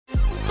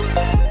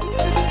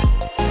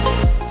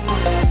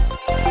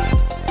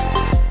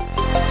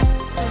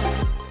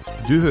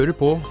Du hører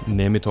på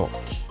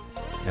Nemitalk,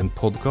 en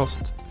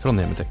podcast fra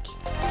Nemitek.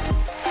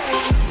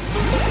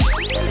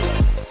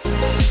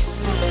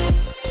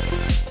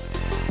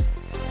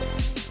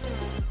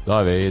 Da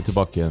vi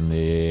tilbake igjen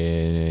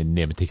i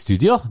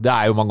Nemitek-studio. Det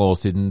jo mange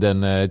år siden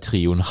den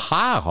trioen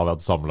her har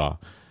vært samlet.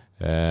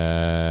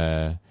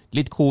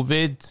 Litt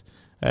covid,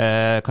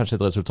 kanskje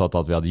et resultat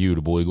av at vi hadde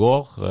julebord i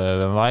går,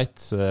 hvem vet.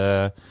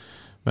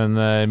 Men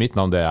mitt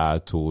navn det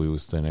Tor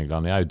Jostein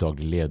Egland. Jeg jo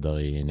daglig leder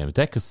i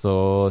Nemitek,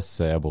 så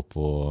ser jeg bort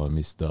på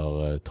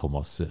Mr.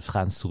 Thomas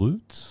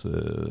Fransrud,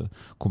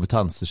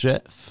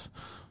 kompetansesjef.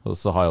 Og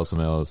så har jeg også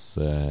med oss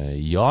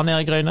Jan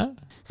Erik Røyne,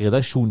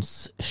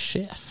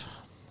 redaksjonssjef.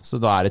 Så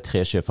da det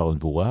 3 sjefer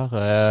rundt bordet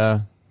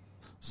her.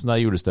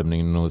 Så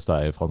julestemningen hos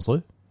deg,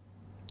 Fransrud?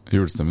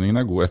 Julestemningen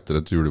god etter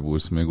et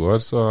julebord som i går,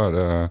 så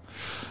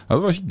det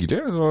var hyggelig,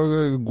 det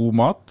var god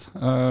mat,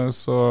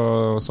 så,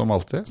 som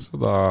alltid, så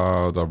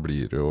da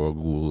blir det jo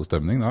god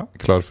stemning da,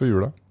 klar for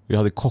jula. Vi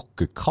hadde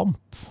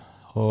kokkekamp,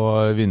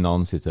 og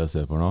vinneren sitter jeg og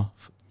ser på nå,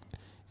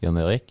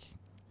 Jan Erik.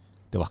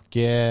 Det var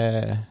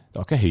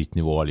ikke høyt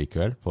nivå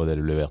likevel på det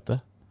du leverte.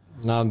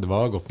 Nei, det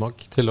var godt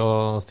nok til å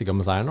stikke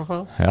av med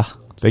seieren. Ja,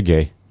 det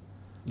gøy.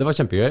 Det var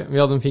kjempegøy,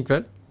 vi hadde en fin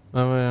kveld.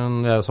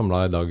 Vi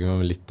samlet i dag, vi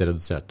var litt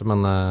reduserte,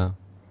 men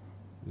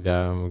vi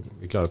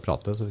klarer å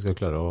prate, så vi skal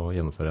klare å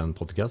gjennomføre en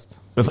podcast.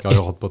 Så vi har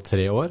jo hatt på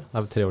 3 år.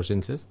 Det 3 år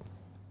siden sist.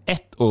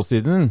 1 år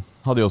siden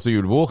hadde jeg også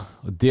julebord.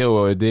 Det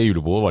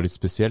julebordet var litt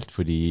spesielt,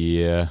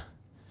 fordi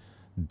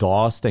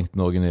da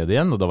stengte Norge ned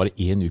igjen, og da var det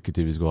 1 uke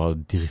til vi skulle ha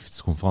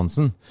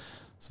driftskonferansen.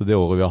 Så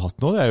det året vi har hatt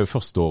nå, det jo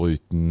første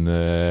året uten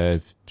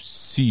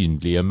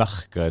synlige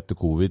merker etter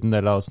coviden.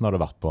 Eller hvordan har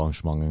det vært på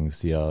arrangementet,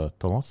 sier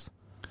Thomas?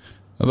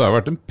 Ja, det har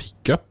vært en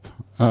pick-up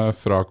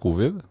fra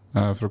covid,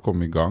 for å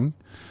komme i gang.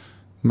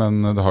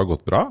 Men det har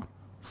gått bra.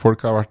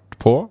 Folk har vært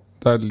på.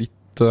 Det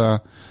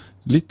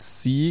litt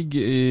sig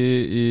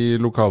i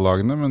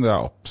lokallagene, men det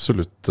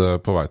absolutt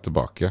på vei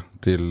tilbake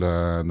til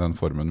den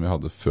formen vi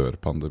hadde før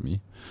pandemi.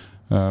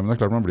 Men det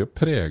klart man blir jo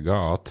preget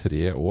av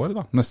 3 år,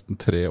 da. Nesten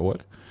 3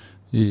 år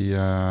i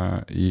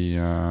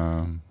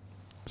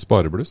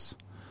sparebluss.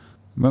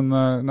 Men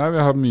nei,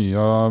 vi har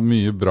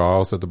mye bra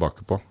å se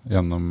tilbake på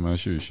gjennom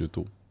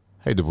 2022.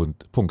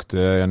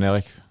 Høydepunktet, Jan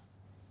Erik?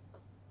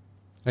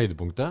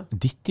 Høydepunktet?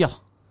 Ditt, ja.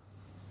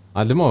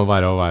 Nei, det må jo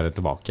være å være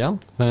tilbake igjen.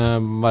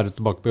 Være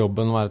tilbake på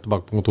jobben, være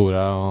tilbake på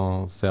kontoret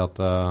og se at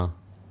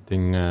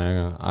ting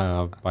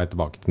vei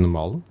tilbake til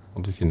normalen.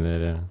 At vi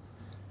finner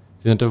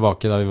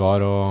tilbake der vi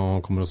var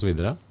og kommer oss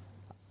videre.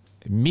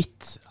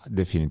 Mitt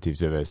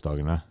definitivt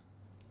øvelsesdagene.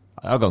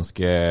 Det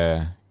ganske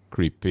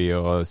creepy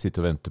å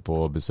sitte og vente på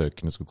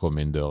besøkende skal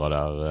komme inn døra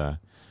der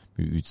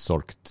med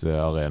utsolgt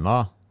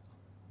arena.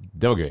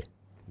 Det var gøy.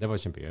 Det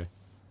var kjempegøy.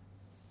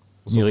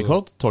 Ny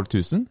rekord, 12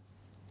 000.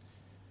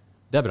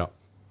 Det bra.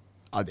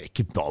 Ja, det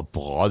ikke bare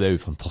bra, det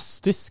jo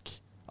fantastisk.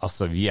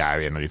 Altså, vi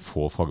jo en av de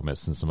få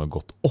fagmessene som har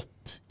gått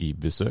opp i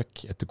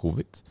besøk etter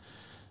covid.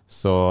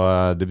 Så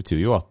det betyr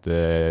jo at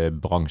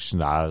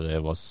bransjen der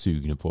var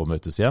sugne på å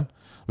møtes igjen.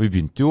 Og vi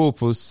begynte jo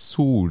på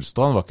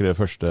Solstrand, var ikke det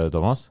første,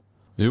 Thomas?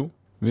 Jo,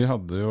 vi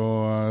hadde jo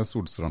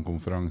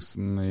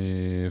Solstrandkonferansen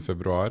i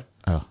februar.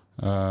 Ja.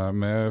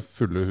 Med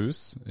fulle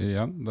hus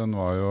igjen. Den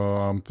var jo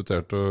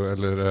amputert,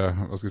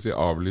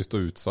 avlyst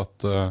og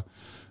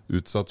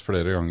utsatt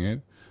flere ganger.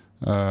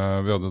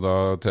 Vi hadde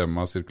da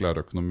tema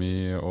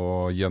sirkulærøkonomi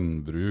og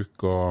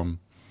gjenbruk, og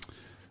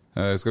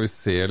skal vi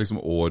se liksom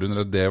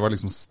århundre, det var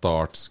liksom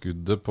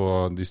startskuddet på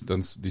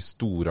de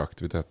store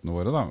aktivitetene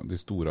våre, da, de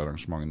store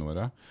arrangementene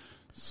våre.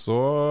 Så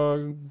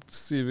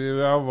sier vi,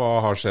 ja,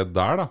 hva har skjedd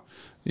der da,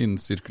 innen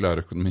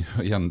sirkulærøkonomi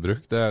og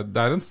gjenbruk?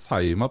 Det en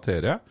seig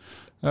materie,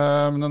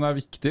 men den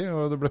viktig,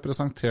 og det ble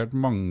presentert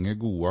mange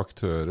gode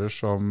aktører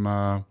som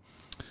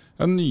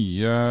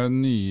nye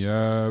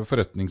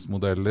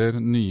forretningsmodeller,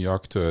 nye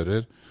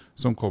aktører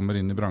som kommer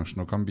inn i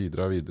bransjen og kan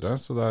bidra videre.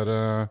 Så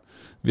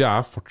vi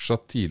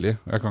fortsatt tidlig.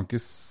 Jeg kan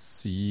ikke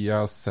si jeg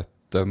har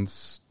sett en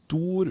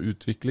stor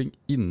utvikling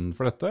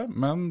innenfor dette,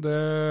 men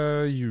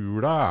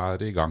jula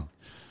i gang.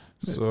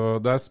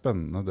 Så det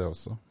spennende det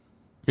også.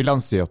 Vi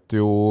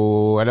lanserte jo,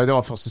 eller det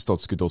var første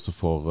startskudd også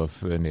for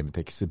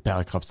Nemiteks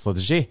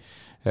bærekraftstrategi.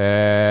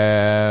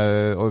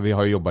 Og vi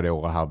har jo jobbet det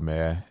året her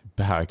med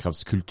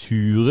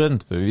bærekraftskulturen,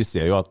 for vi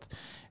ser jo at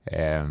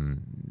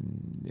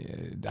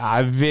det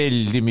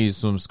veldig mye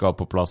som skal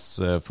på plass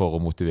for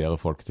å motivere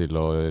folk til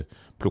å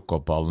plukke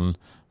opp ballen.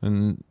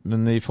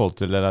 Men i forhold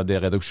til det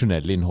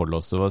redaksjonelle innholdet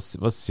også,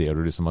 hva ser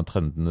du liksom av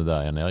trendene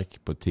der, Jan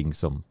Erik, på ting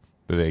som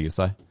beveger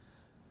seg?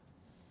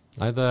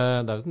 Nei, det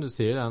jo som du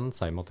sier, det en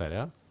seig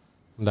materie.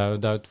 Det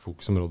jo et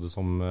fokusområde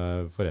som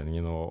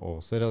foreningen og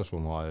også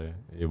redaksjonen har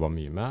jobbet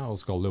mye med,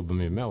 og skal jobbe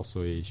mye med,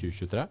 også i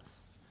 2023.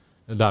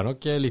 Det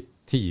nok litt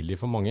tidlig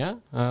for mange.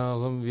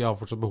 Vi har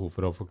fortsatt behov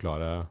for å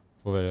forklare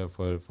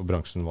for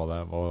bransjen hva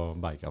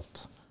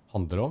bærekraft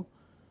handler om,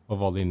 og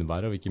hva det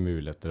innebærer, og hvilke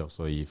muligheter det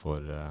også gir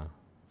for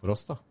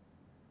oss, da.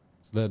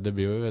 Så det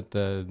blir jo et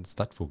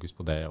sterkt fokus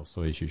på det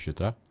også i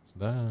 2023.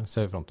 Så det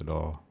ser vi frem til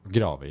å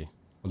grave i.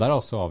 Og det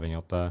også avhengig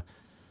av at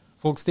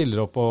Folk stiller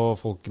opp, og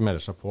folk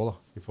melder seg på da,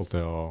 i forhold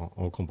til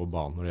å komme på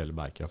banen når det gjelder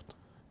bærekraft.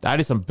 Det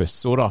liksom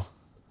buzzord da.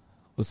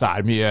 Og så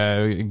det mye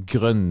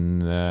grønn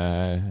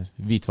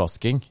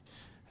hvitvasking.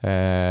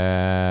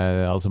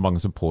 Altså mange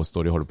som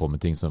påstår de holder på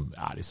med ting som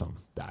liksom,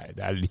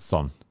 det litt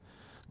sånn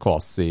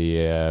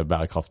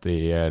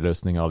kvasi-bærekraftige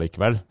løsninger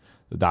likevel.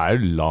 Det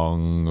jo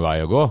lang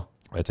vei å gå.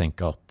 Jeg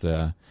tenker at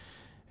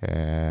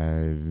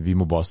vi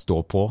må bare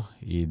stå på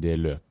i det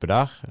løpet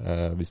der.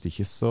 Hvis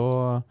ikke så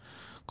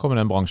kommer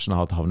den bransjen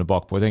her til å havne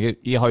bakpå.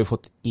 Jeg har jo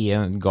fått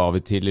en gave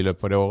til i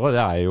løpet av det året.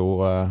 Det jo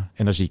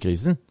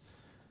energikrisen.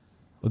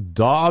 Og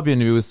da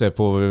begynner vi å se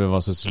på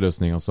hva slags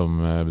løsninger som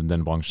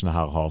den bransjen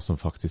her har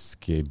som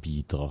faktisk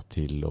bidrar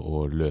til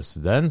å løse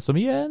den, som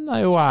igjen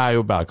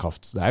jo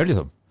bærekraft. Det jo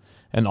liksom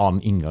en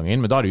annen inngang inn,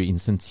 men da det jo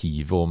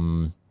insentiv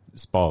om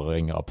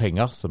sparing av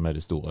penger som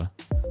det store.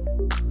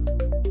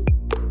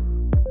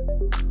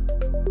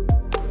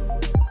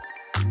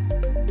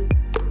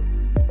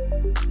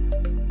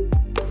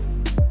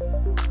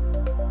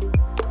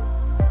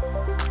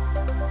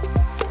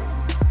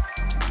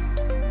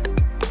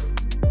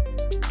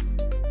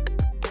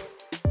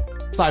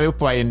 Så vi jo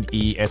på vei inn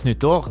i et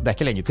nytt år. Det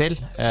ikke lenge til.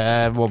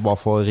 Jeg må bare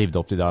få rivet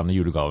opp de der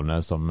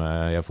julegavene som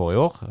jeg får i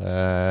år.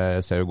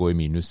 Jeg ser jo gå i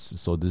minus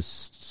så det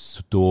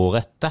står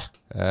etter.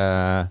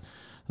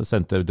 Så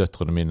sendte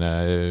døtrene mine,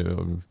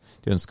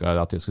 de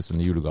ønsket at jeg skulle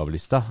sende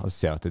julegavelista, og så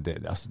ser jeg at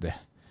det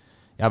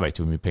jeg vet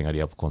jo hvor mye penger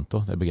de har på konto.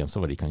 Det begrenser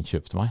hva de kan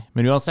kjøpe til meg.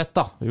 Men uansett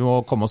da, vi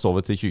må komme oss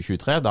over til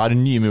 2023. Da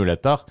det nye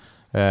muligheter.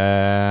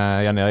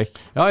 Jan Erik?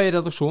 Ja, i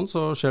redaksjonen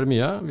så skjer det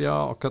mye. Vi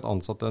har akkurat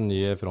ansatt en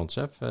ny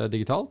frontsjef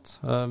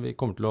digitalt. Vi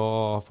kommer til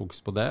å ha fokus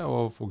på det,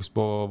 og fokus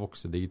på å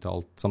vokse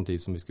digitalt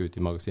samtidig som vi skal ut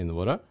i magasinene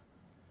våre.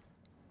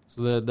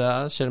 Så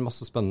det skjer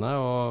masse spennende,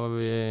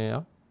 og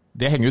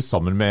Det henger jo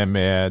sammen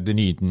med de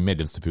nye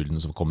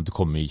medlemstilbudene som kommer til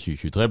å komme i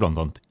 2023, blant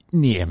annet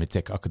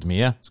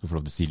Takk-akademiet. Skal få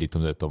lov til å si litt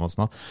om det,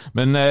 Thomas, nå.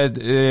 Men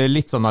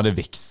litt sånn av det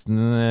veksten,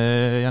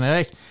 Jan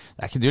Erik.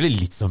 Det ikke det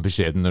litt sånn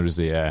beskjeden når du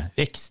sier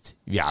vekst?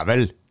 Vi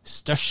vel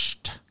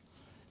størst.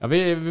 Ja,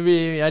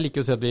 jeg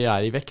liker å si at vi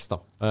i vekst da.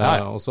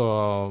 Men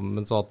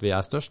så at vi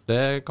størst,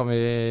 det kan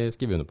vi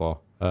skrive under på.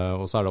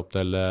 Og så det opp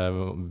til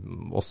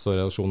oss og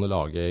redaksjonen å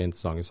lage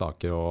interessante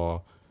saker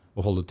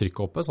og holde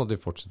trykket oppe, sånn at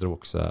vi fortsetter å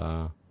vokse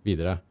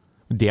videre.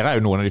 Dere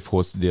jo noen av de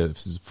få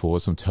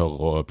som tør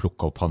å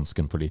plukke opp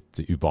hansken på litt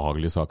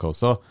ubehagelige saker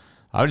også.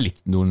 Det jo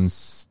litt noen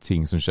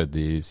ting som skjedde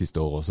de siste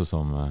årene også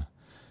som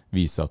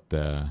viser at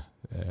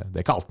det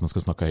ikke alt man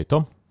skal snakke høyt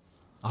om.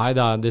 Nei,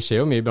 det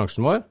skjer jo mye i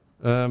bransjen vår,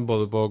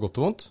 både på godt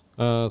og vondt,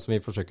 som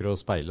vi forsøker å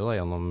speile da,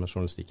 gjennom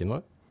journalistikken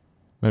vår.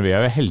 Men vi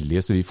jo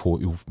heldige, så vi får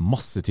jo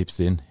masse tips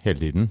inn hele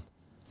tiden.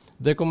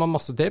 Det kommer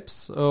masse tips,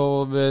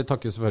 og vi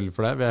takker selvfølgelig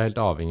for det. Vi helt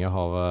avhengig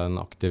av en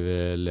aktiv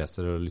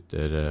leser- og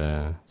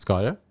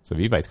lytterskare. Så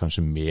vi vet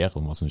kanskje mer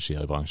om hva som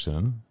skjer i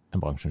bransjen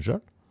enn bransjen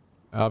selv?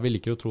 Ja, vi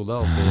liker å tro det,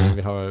 og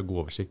vi har god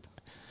oversikt.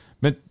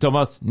 Men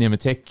Thomas,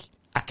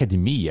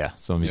 Takk-akademiet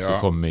som vi skal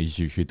komme med i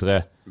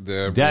 2023, det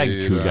en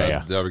kul greie.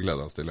 Det har vi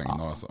gledet oss til lenge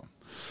nå, altså.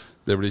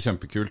 Det blir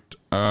kjempekult.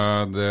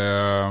 Det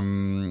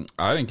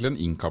egentlig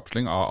en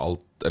innkapsling av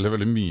alt, eller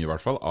veldig mye i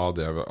hvert fall, av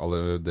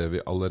det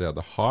vi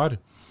allerede har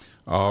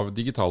av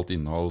digitalt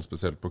innhold,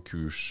 spesielt på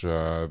kurs,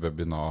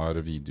 webinar,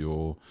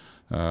 video,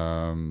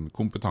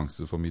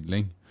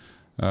 kompetanseformidling.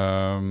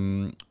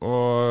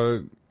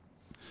 Og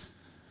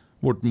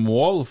vårt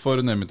mål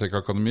for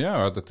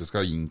Takk-akademiet at dette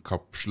skal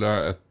innkapsle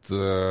et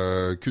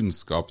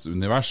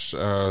kunnskapsunivers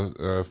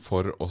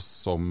for oss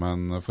som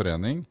en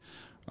forening.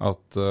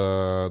 At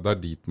det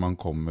dit man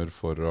kommer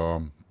for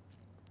å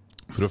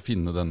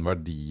finne den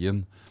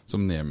verdien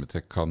som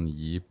Takk kan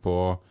gi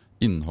på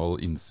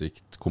innhold,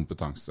 innsikt,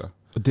 kompetanse.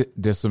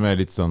 Det som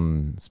litt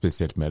sånn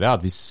spesielt med det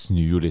at vi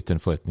snur litt en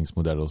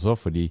forretningsmodell også,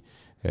 fordi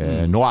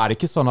nå det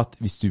ikke sånn at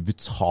hvis du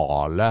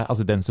betaler,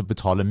 altså den som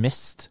betaler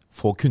mest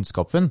får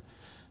kunnskapen.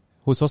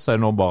 Hos oss det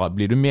nå bare,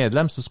 blir du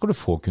medlem, så skal du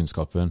få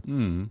kunnskapen.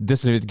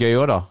 Det som litt gøy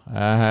også da,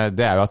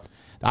 det jo at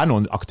det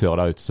noen aktører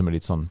der ute som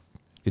litt sånn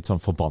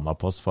forbannet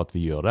på oss for at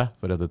vi gjør det,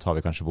 for det tar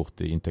vi kanskje bort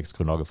i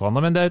inntektsgrunnlaget for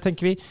andre, men det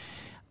tenker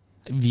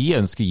vi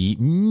ønsker å gi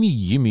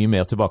mye, mye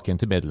mer tilbake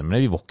igjen til medlemmene.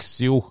 Vi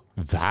vokser jo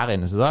hver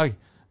eneste dag,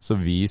 så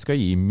vi skal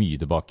gi mye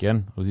tilbake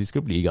igjen, og vi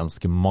skal bli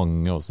ganske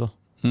mange også.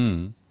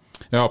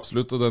 Ja,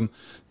 absolutt, og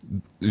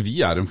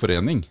vi en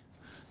forening.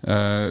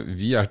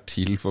 Vi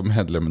til for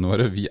medlemmene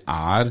våre. Vi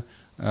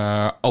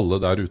alle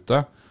der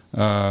ute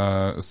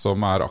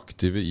som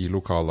aktive i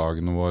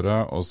lokallagene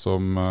våre, og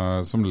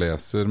som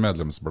leser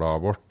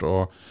medlemsbladet vårt,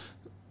 og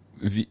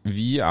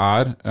vi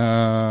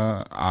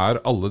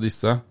alle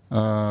disse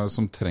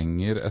som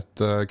trenger et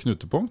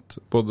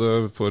knutepunkt,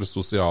 både for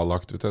sosiale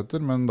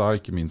aktiviteter, men da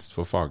ikke minst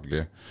for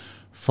faglig,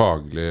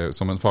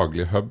 som en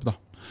faglig hub da.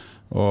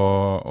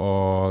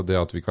 Og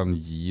det at vi kan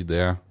gi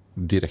det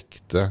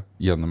direkte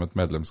gjennom et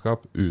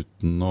medlemskap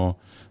uten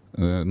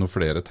noe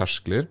flere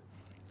terskler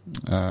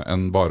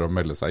enn bare å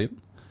melde seg inn,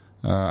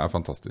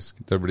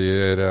 fantastisk. Det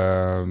blir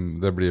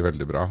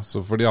veldig bra. Så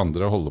for de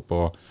andre holder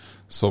på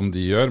som de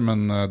gjør,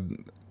 men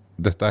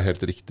dette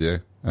helt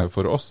riktig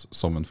for oss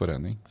som en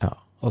forening. Ja.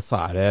 Og så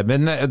det,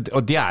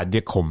 og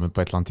det kommer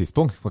på et eller annet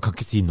tidspunkt. Man kan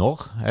ikke si når,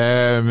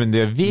 men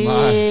det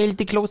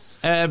veldig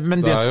close.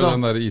 Men det jo så,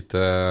 den der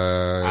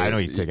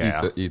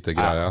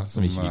IT-greia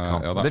som ikke vi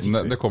kan.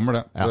 Det kommer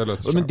det. Ja. Det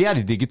løser seg. Men det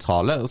det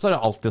digitale, og så det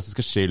alt det som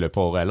skal skje i løpet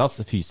av året ellers,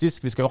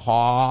 fysisk. Vi skal jo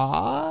ha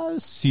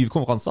 7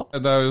 konferanser.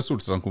 Det jo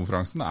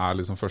Solstrandkonferansen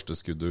liksom første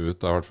skuddet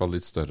ut, det i hvert fall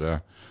litt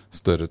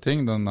større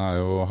ting. Den har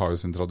jo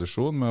sin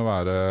tradisjon med å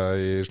være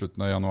i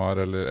slutten av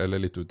januar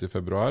eller litt ut i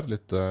februar,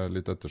 litt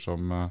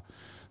ettersom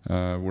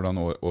hvordan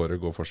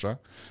året går for seg.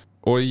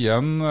 Og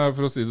igjen,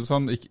 for å si det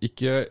sånn,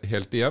 ikke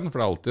helt igjen,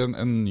 for det alltid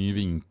en ny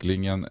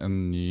vinkling,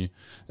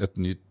 et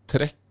ny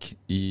trekk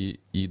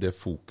i det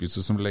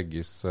fokuset som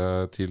legges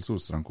til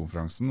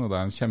Solstrandkonferansen, og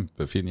det en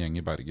kjempefin gjeng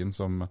i Bergen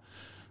som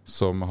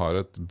har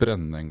et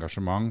brennende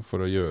engasjement for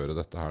å gjøre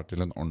dette her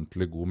til en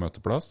ordentlig god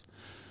møteplass.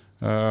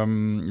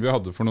 Vi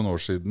hadde for noen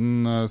år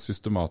siden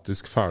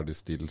systematisk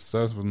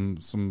ferdigstillelse,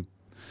 som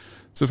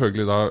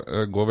selvfølgelig da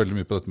går veldig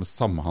mye på dette med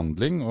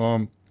samhandling,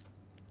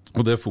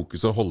 og det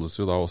fokuset holdes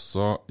jo da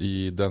også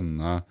i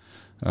denne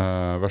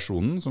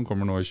versjonen som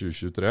kommer nå i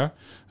 2023.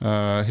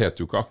 Heter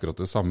jo ikke akkurat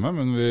det samme,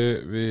 men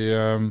vi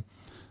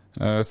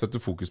setter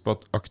fokus på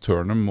at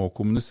aktørene må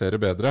kommunisere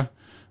bedre.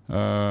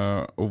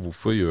 Og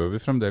hvorfor gjør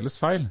vi fremdeles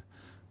feil?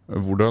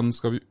 Hvordan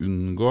skal vi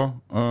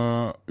unngå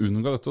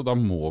dette? Og da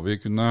må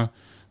vi kunne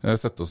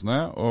sette oss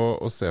ned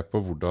og se på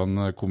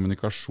hvordan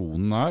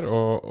kommunikasjonen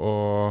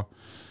og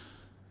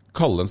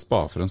kalle en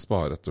spa for en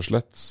spa, rett og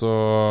slett. Så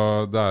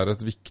det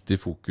et viktig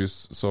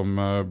fokus som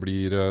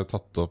blir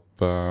tatt opp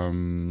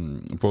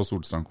på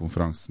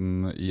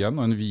Solstrandkonferansen igjen,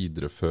 og en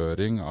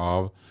videreføring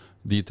av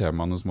de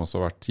temaene som også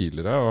har vært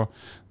tidligere, og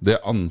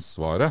det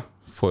ansvaret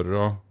for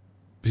å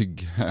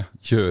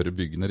gjøre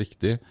byggene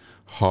riktig,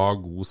 ha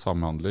god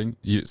samhandling,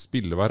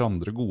 spille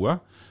hverandre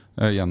gode,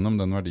 gjennom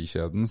den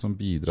verdikjeden som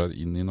bidrar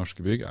inn i norske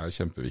bygg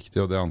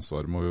kjempeviktig, og det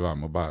ansvaret må vi være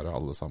med å bære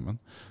alle sammen.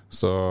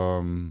 Så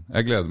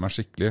jeg gleder meg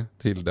skikkelig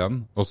til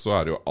den, og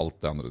så det jo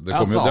alt det andre. Det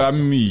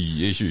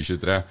mye i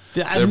 2023.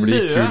 Det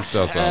blir kult,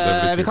 altså. Det blir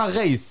kult. Vi kan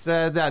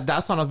reise, det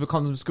sånn at vi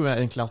skulle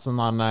egentlig ha sånn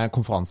en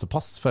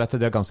konferansepass, for dette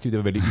det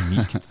veldig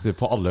unikt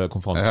på alle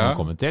konferanser vi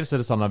kommer til, så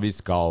det sånn at vi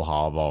skal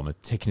ha med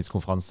teknisk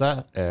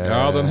konferanse.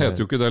 Ja, den heter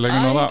jo ikke det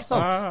lenger nå da. Ikke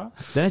sant?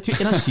 Den heter jo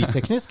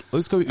energiteknisk,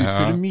 og vi skal jo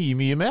utfylle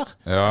mye mer.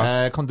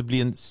 Kan det bli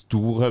en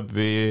stor hub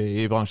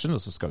i bransjen, og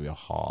så skal vi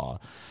ha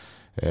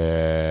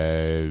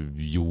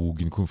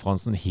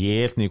Jogen-konferansen,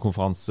 helt ny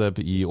konferanse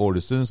i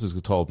Ålesund, så vi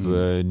skal ta opp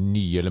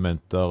nye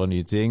elementer og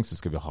nye ting, så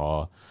skal vi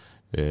ha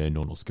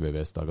noen norske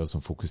VVS-dager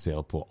som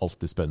fokuserer på alt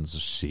det spennende som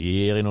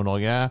skjer i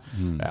Nord-Norge.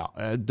 Ja,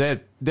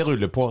 det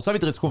ruller på. Så har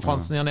vi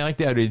driftskonferansen, Jan Erik,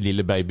 det jo din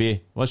lille baby.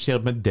 Hva skjer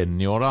med den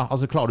i år da?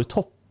 Altså, klarer du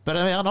toppe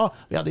det mer nå?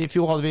 I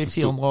fjor hadde vi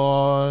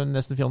 400,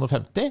 nesten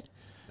 450.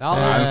 Ja,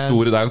 det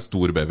en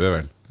stor baby,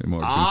 vel.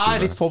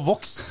 Litt for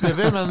vokst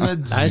baby,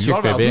 men det en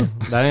tjukk baby.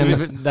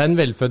 Det en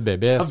velfødt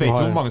baby. Jeg vet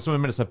du hvor mange som vil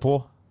melde seg på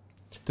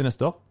til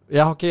neste år?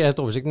 Jeg har ikke helt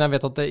oversikten. Jeg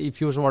vet at i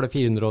fjor så var det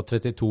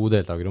 432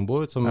 deltakere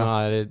ombord, som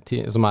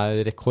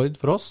rekord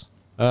for oss.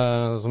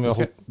 Da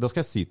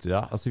skal jeg si til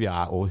deg, altså vi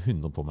over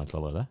 100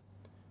 påmeldte allerede.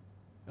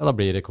 Ja, da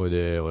blir rekord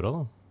i året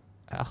da.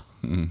 Ja.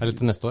 Eller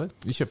til neste år.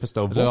 Vi kjøper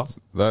større båt.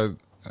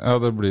 Ja,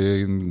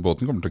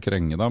 båten kommer til å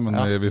krenge da, men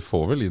vi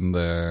får vel inn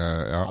det.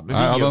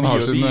 Den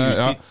har sin,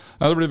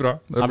 det blir bra.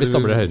 Vi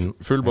stabler høyden.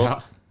 Full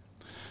båt.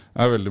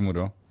 Det veldig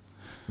moro.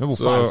 Men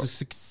hvorfor det så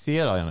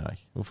suksess da, Jan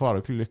Erik? Hvorfor har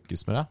du ikke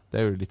lykkes med det? Det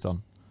jo litt sånn,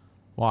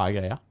 hva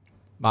greia?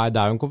 Nei,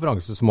 det jo en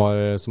konferanse som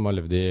har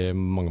levd i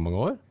mange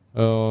år.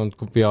 Og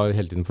vi har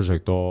hele tiden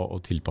forsøkt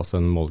å tilpasse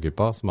en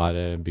målgruppe som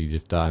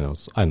byggdrift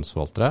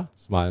eiendomsforvaltere,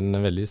 som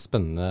en veldig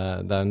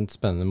spennende, det en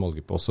spennende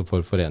målgruppe også for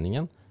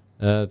foreningen.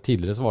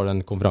 Tidligere så var det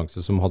en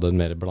konferanse som hadde en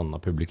mer blandet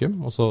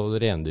publikum, og så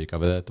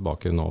rendyrket vi det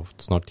tilbake nå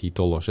snart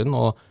 10-12 år siden,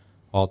 og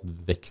har hatt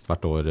vekst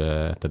hvert år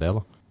etter det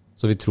da.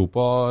 Så vi tror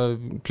på,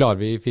 klarer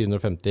vi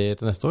 450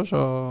 til neste år, så...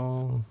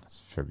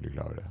 Selvfølgelig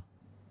klarer vi det.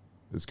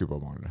 Det skulle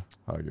bare mangle.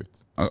 Herregud.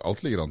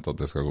 Alt ligger an til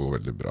at det skal gå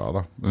veldig bra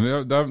da. Men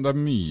det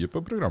mye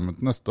på programmet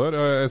til neste år.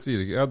 Jeg sier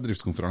ikke,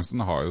 driftskonferansen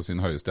har jo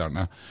sin høye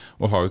stjerne,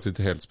 og har jo sitt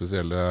helt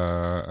spesielle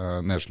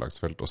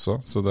nedslagsfelt også,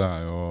 så det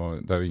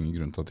jo ingen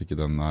grunn til at ikke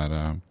den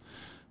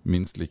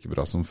minst like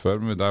bra som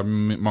før, men det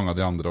mange av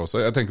de andre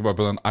også. Jeg tenker bare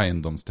på den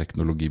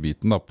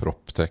eiendomsteknologibiten da,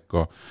 PropTech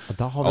og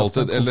alt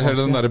det, eller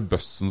hele den der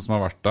bøssen som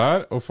har vært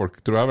der, og folk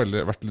tror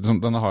jeg vært litt sånn,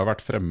 denne har jo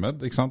vært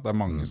fremmed, ikke sant? Det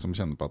mange som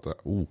kjenner på at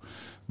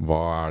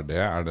hva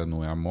det? Det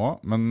noe jeg må?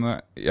 Men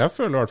jeg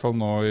føler i hvert fall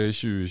nå i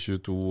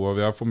 2022, og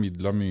vi har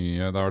formidlet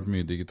mye, det har vært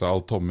mye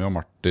digitalt. Tommy og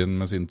Martin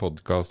med sin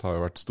podcast har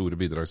jo vært store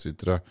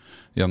bidragsytere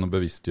gjennom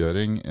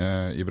bevisstgjøring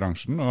i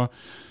bransjen, og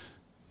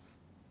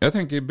jeg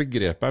tenker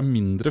begrepet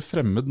mindre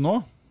fremmed nå.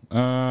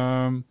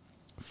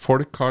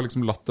 Folk har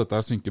liksom latt dette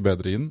synke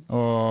bedre inn,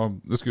 og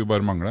det skulle jo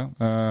bare mangle.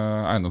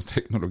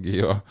 Eiendomsteknologi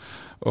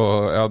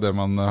og det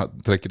man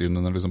trekker inn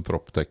under liksom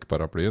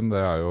PropTech-paraplyen,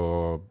 det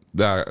jo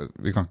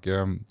vi kan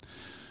ikke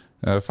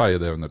feie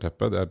det under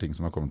teppet, det ting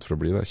som har kommet for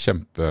å bli.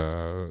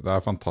 Det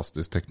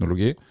fantastisk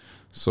teknologi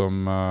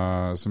som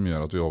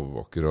gjør at vi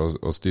overvåker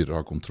og styrer og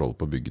har kontroll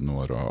på byggene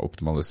våre og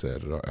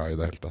optimaliserer. Og, i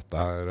det hele tatt.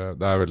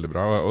 Det veldig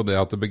bra. Og det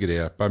at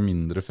begrepet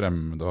mindre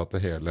fremmede, og at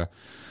det hele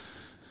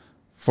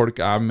folk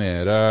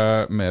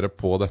mer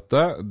på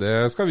dette,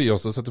 det skal vi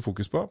også sette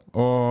fokus på,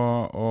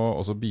 og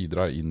også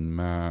bidra inn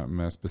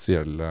med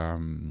spesielle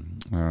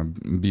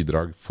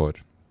bidrag for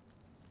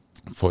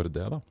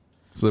det da.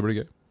 Så det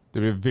blir gøy. Det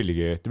blir veldig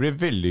gøy. Det blir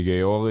veldig gøy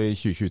år i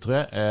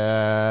 2023.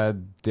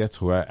 Det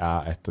tror jeg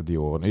et av de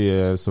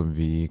årene som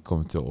vi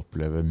kommer til å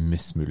oppleve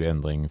mest mulig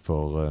endring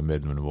for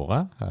medlemmene våre.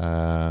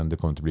 Det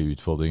kommer til å bli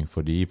utfordring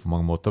for de på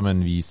mange måter,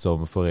 men vi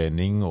som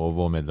forening og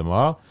våre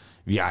medlemmer,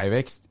 vi i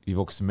vekst, vi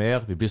vokser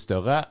mer, vi blir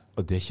større,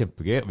 og det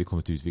kjempegøy, og vi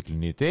kommer til å utvikle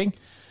nye ting.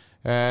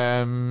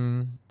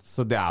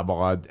 Så det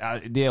bare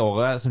det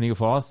året som ligger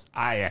for oss.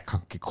 Jeg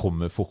kan ikke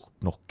komme fort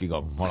nok i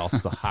gang, men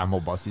altså, jeg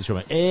må bare si selv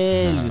om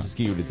jeg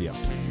elsker juletida.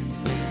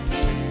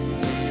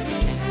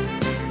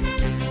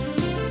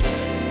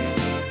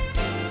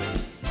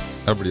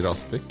 Jeg blir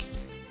Aspik.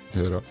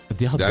 Det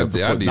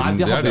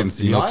din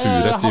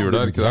signatur etter jul,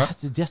 ikke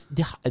det?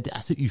 Det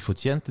så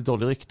ufortjent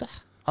dårlig rykte.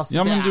 Altså,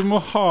 ja, men du må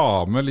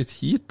ha med litt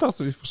hit da,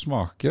 så vi får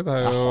smake. Det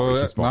jo...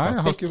 Nei,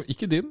 jeg har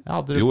ikke din.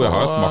 Jo, jeg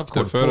har smakt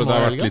det før, og det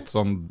har vært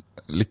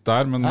litt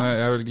der, men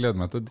jeg vil glede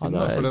meg til din,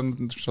 for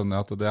den skjønner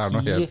jeg at det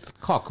noe helt...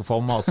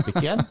 Kakeform av Aspik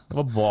igjen. Det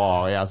var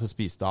bare jeg som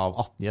spiste av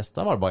 18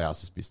 gjester, var det bare jeg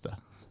som spiste.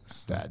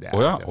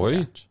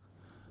 Oi.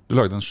 Du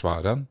lagde en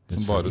svær en,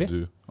 som bare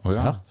du...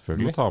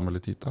 Du må ta med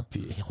litt hit da.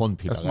 Jeg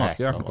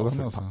smaker gjerne på den,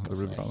 altså. Det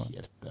blir bra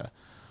da.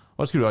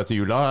 Hva skulle du ha til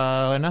jula,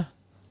 Røyne?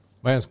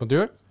 Hva jeg ønsker meg til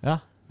jul? Ja.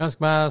 Jeg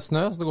ønsker meg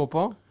snø, så det går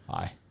på.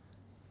 Nei.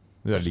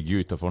 Det ligger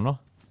jo utenfor nå.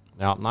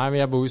 Ja, nei,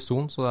 jeg bor i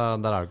Son, så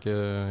der jo ikke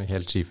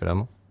helt skifer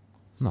ennå.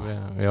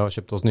 Vi har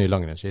kjøpt oss nye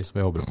langrennsski, så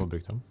vi håper på å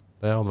bruke dem.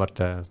 Det hadde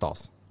vært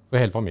stas.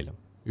 For hele familien.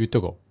 Ut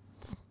og gå.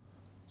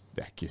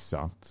 Det ikke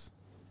sant.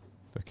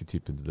 Det ikke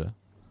typen til det.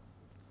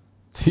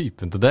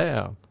 Typen til det,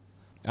 ja.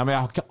 Ja, men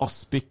jeg har ikke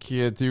Aspik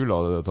til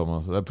jula,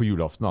 Thomas. Det på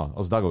julaften da.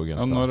 Altså, der går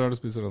grensen. Ja, når du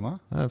spiser den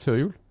da? Før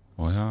jul.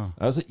 Ja.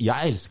 Altså,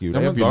 jeg elsker jul.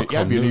 Jeg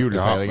begynner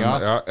julefeiringen.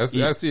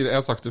 Jeg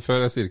har sagt det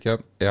før, jeg sier ikke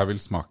jeg vil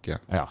smake.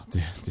 Ja,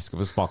 du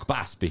skal få smake på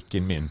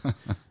Aspiken min.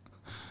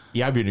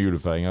 Jeg begynner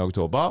julefeiringen i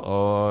oktober,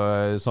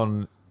 og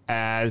sånn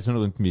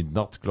rundt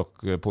midnatt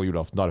på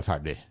julaften, da det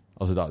ferdig.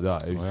 Altså,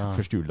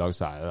 første juledag,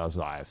 så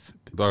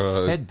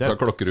da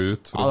klokker du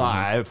ut. Ja,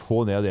 da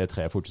få ned det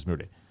treet fortest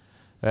mulig.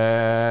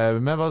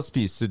 Men hva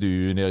spiser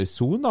du nede i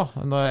Son da?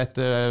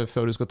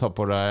 Før du skal ta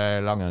på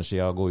deg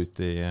langrennsskia og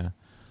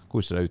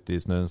kose deg ute i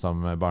snøen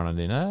sammen med barna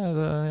dine,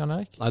 Jan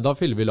Erik? Nei, da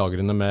fyller vi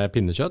lagrene med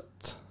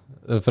pinnekjøtt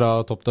fra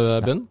topp til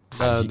bunn.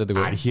 Det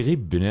ikke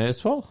ribben i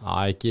Østfold?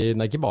 Nei,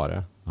 ikke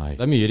bare. Nei.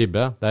 Det mye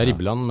ribbe. Det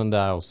ribbeland, men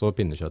det også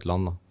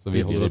pinnekjøttland da. Så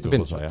vi holder oss til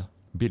pinnekjøtt.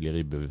 Billig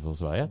ribbe fra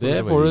Sverige?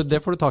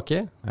 Det får du tak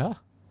i. Ja,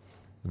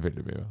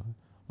 veldig mye.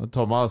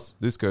 Thomas,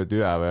 du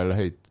vel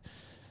høyt.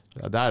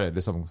 Ja, der det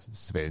liksom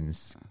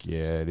svensk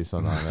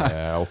liksom,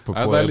 oppe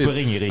på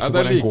Ringerike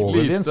på den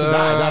gården din, så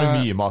der det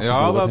mye mat.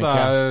 Ja,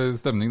 det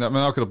stemning der.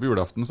 Men akkurat på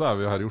julaften så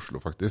vi her i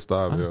Oslo faktisk.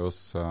 Da vi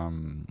hos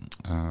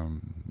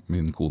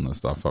min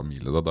kones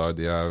familie. Da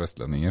de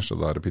vestlendinger, så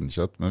da det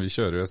pinnekjøtt. Men vi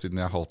kjører jo,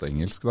 siden jeg halvt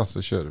engelsk, da,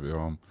 så kjører vi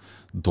jo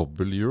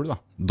dobbel jul da.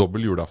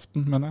 Dobbel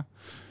julaften, mener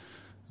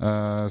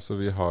jeg. Så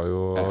vi har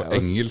jo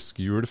engelsk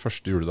jul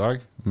første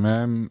juledag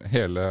med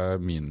hele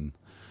min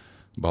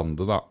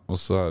bandet da, og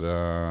så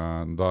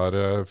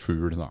det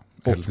fugl da,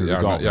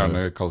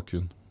 gjerne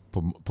kalkun.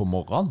 På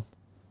morgenen?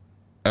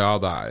 Ja,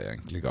 det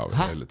egentlig gaver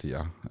hele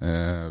tida.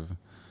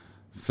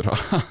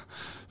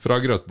 Fra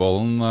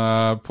grøtbollen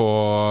på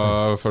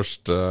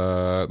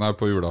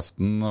på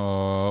julaften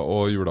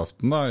og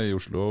julaften da, i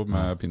Oslo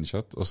med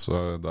pinnekjøtt, og så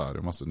det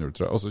jo masse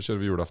juletre. Og så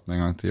kjører vi julaften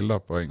en gang til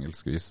da, på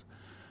engelsk vis,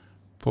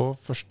 på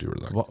første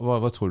juledag.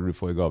 Hva tror du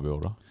får i gave i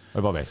år da?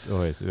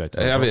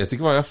 Jeg vet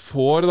ikke hva jeg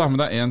får da, men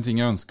det en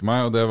ting jeg ønsker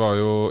meg, og det var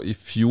jo i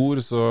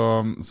fjor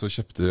så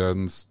kjøpte vi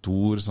en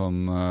stor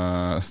sånn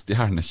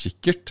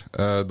stjernekikkert.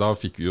 Da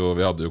fikk vi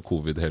hadde jo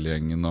covid hele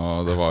gjengen,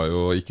 og det var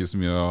jo ikke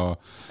så mye å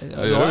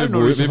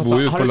gjøre. Vi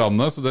bor jo på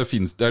landet, så det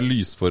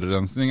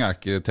lysforurensning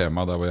ikke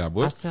tema der hvor jeg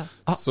bor.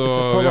 Så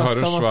vi har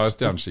en svær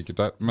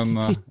stjernekikkert der. Men,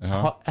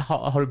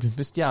 har du begynt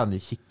med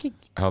stjernekikking?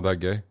 Ja,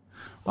 det gøy.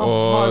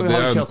 Og det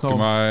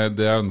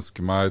jeg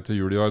ønsker meg til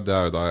jul i år, det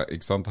jo da,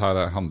 ikke sant, her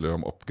handler jo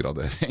om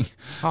oppgradering.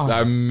 Det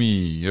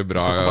mye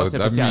bra,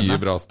 mye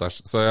bra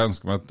stæsj. Så jeg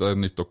ønsker meg et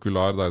nytt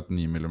okular, det et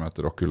 9 mm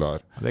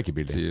okular. Det ikke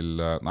billig.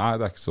 Nei,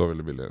 det ikke så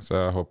veldig billig. Så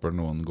jeg håper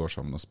noen går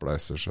sammen og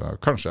spleiser, så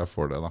kanskje jeg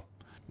får det da.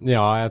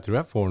 Ja, jeg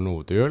tror jeg får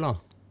noe til jul da.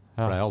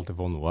 For jeg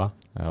alltid får noe.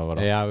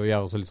 Jeg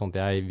også litt sånn,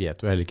 jeg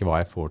vet jo heller ikke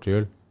hva jeg får til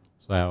jul.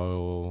 Så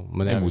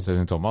men I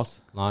motsetning til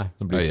Thomas? Nei.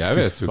 Jeg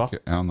vet jo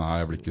ikke. Ja, nei,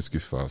 jeg blir ikke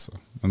skuffet altså.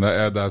 Men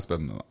det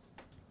spennende da.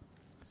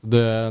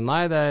 Nei,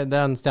 det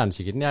en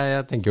stjernekikkerten.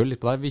 Jeg tenker jo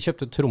litt på det. Vi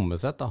kjøpte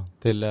trommesett da,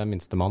 til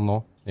minstemann nå,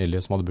 nylig,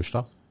 som hadde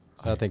bursdag.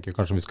 Så jeg tenker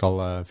kanskje vi skal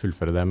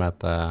fullføre det med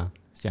et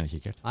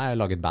stjernekikkert. Nei,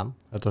 lage et band,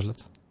 rett og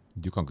slett.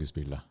 Du kan ikke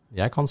spille.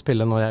 Jeg kan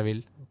spille når jeg vil.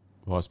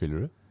 Hva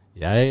spiller du?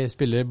 Jeg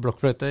spiller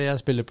blokkfløyte, jeg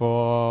spiller på...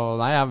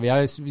 Nei,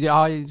 jeg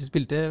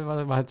spilte, hva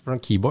heter det for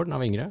en keyboard når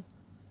jeg var yngre.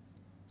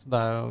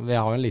 Så vi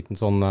har en liten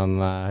sånn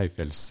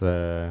høyfjells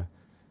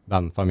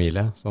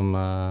bandfamilie som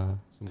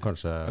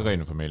kanskje...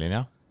 Røynefamilien,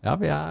 ja. Ja,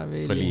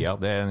 Fra Lier,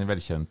 det en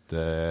velkjent...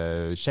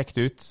 sjekket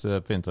ut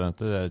på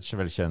internettet, det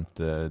ikke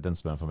velkjent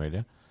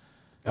dansebandfamilie.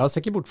 Ja,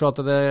 ser ikke bort fra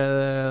at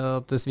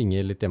det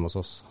svinger litt hjemme hos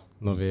oss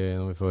når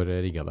vi får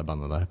rigget det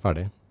bandet der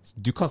ferdig.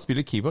 Du kan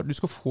spille keyboard. Du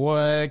skal få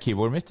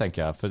keyboardet mitt,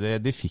 tenker jeg, for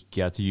det fikk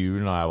jeg til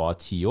jul når jeg var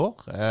 10 år.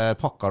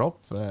 Pakket det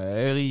opp,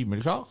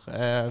 rimelig klar.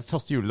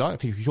 Første juledag,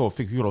 fikk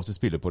ikke lov til å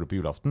spille på det på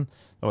julaften.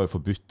 Det var jo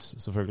forbudt,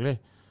 selvfølgelig.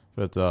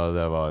 For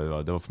det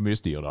var for mye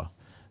styr da.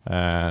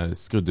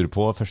 Skrudde det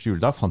på første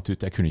juledag, fant ut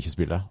at jeg kunne ikke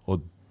spille,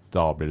 og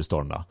da ble det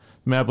stående da.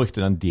 Men jeg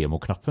brukte den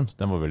demoknappen,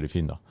 den var veldig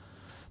fin da.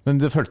 Men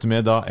det følte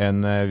med da en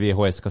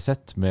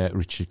VHS-kassett med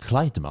Richard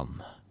Clydeman.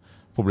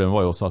 Problemet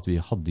var jo også at vi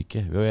hadde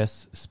ikke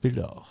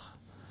VHS-spiller.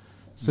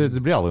 Så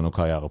det blir aldri noe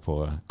karriere på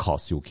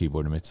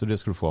Casio-keyboardet mitt, så det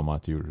skal du få av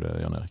meg til jul,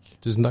 Jan Erik.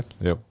 Tusen takk.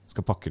 Jo,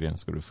 skal pakke det inn,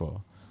 kan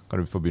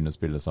du få begynne å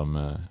spille sammen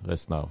med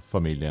resten av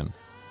familien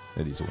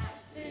med de solene.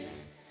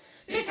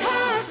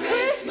 Because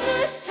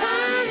Christmas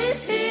time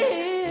is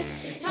here,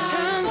 it's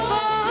time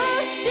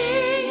for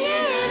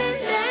singing and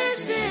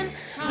dancing.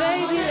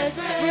 Baby, let's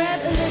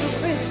spread a little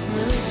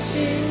Christmas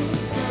cheer.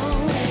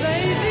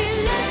 Baby,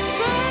 let's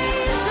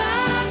raise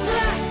our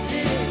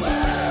glasses.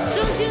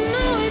 Don't you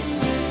know it's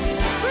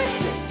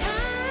Christmas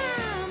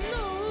time?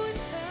 No,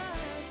 it's time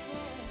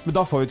for... Men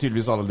da får vi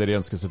tydeligvis alle det de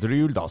ønsker seg til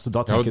jul da, så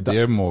da tenker jeg... Ja,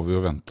 det må vi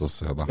jo vente og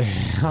se da.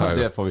 Ja,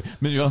 det får vi.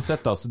 Men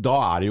uansett da, så da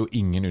er det jo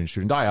ingen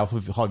unnskyldning. Da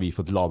har vi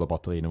fått ladet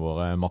batteriene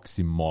våre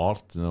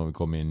maksimalt når vi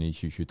kommer inn i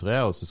 2023,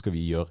 og så skal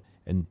vi gjøre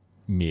en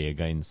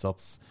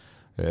megainnsats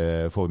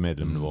for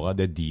medlemmene våre.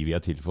 Det er de vi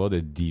er til for,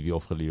 det er de vi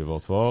offrer livet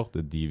vårt for,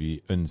 det er de vi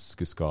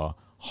ønsker skal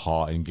ha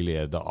en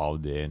glede av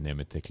det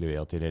Nemetech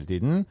leverer til hele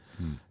tiden.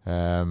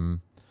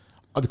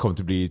 Det kommer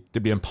til å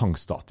bli en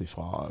pangstart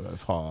fra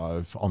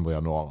 2.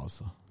 januar,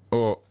 altså.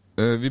 Og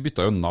vi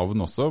bytta jo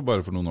navn også,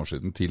 bare for noen år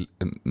siden, til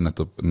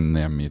nettopp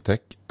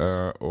Nemetech,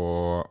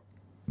 og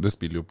det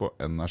spiller jo på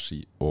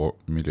energi- og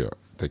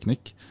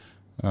miljøteknikk,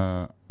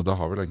 og det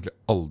har vel egentlig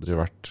aldri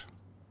vært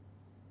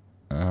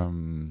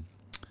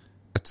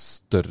et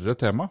større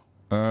tema.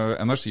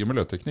 Energi- og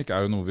miljøteknikk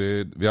er jo noe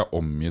vi er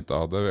omgitt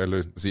av det, eller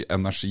si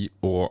energi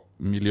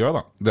og miljø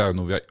da. Det er jo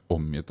noe vi er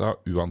omgitt av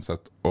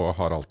uansett, og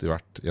har alltid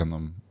vært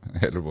gjennom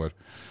hele vår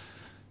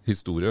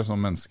historie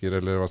som mennesker,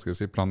 eller hva skal jeg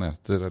si,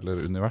 planeter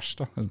eller univers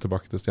da,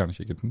 tilbake til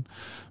stjernekikkerten.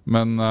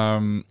 Men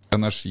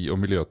energi-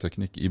 og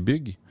miljøteknikk i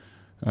bygg,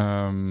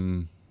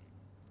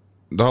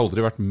 det har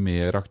aldri vært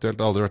mer aktuelt,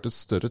 det har aldri vært et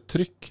større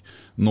trykk.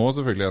 Nå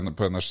selvfølgelig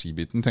på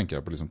energibiten tenker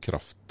jeg på liksom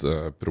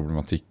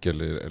kraftproblematikk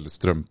eller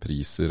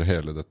strømpriser,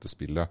 hele dette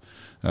spillet,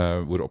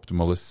 hvor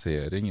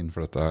optimalisering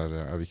innenfor dette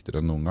er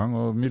viktigere enn noen gang,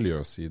 og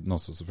miljøsiden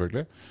også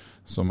selvfølgelig,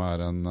 som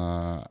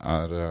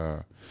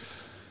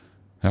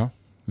ja,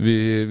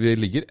 vi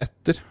ligger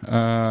etter,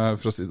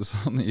 for å si det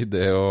sånn, i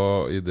det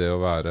å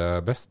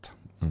være best.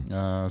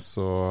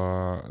 Så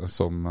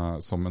som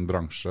en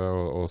bransje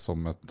og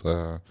som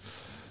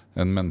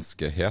en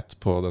menneskehet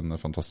på denne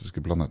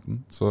fantastiske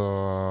planeten. Så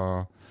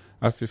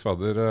fy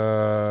fader,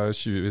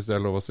 hvis det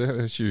er lov å si,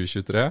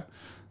 2023,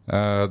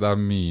 det er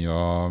mye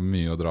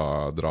å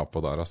dra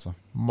på der, altså.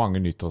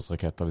 Mange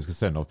nyttårsraketter vi skal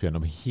sende opp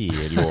gjennom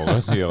hele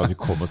året, som gjør at vi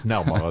kommer oss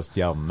nærmere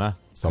stjernene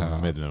sammen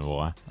med medlemmene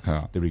våre.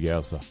 Ja. Det blir gøy,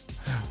 altså.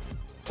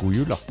 God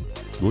jul da.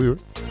 God jul.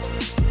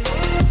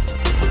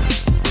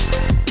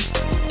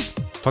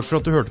 Takk for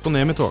at du hørte på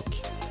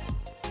Nemetech.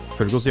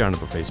 Følg oss gjerne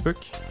på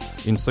Facebook,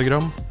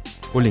 Instagram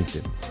og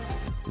LinkedIn.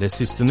 Les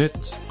siste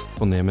nytt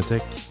på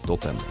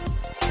nemetech.no.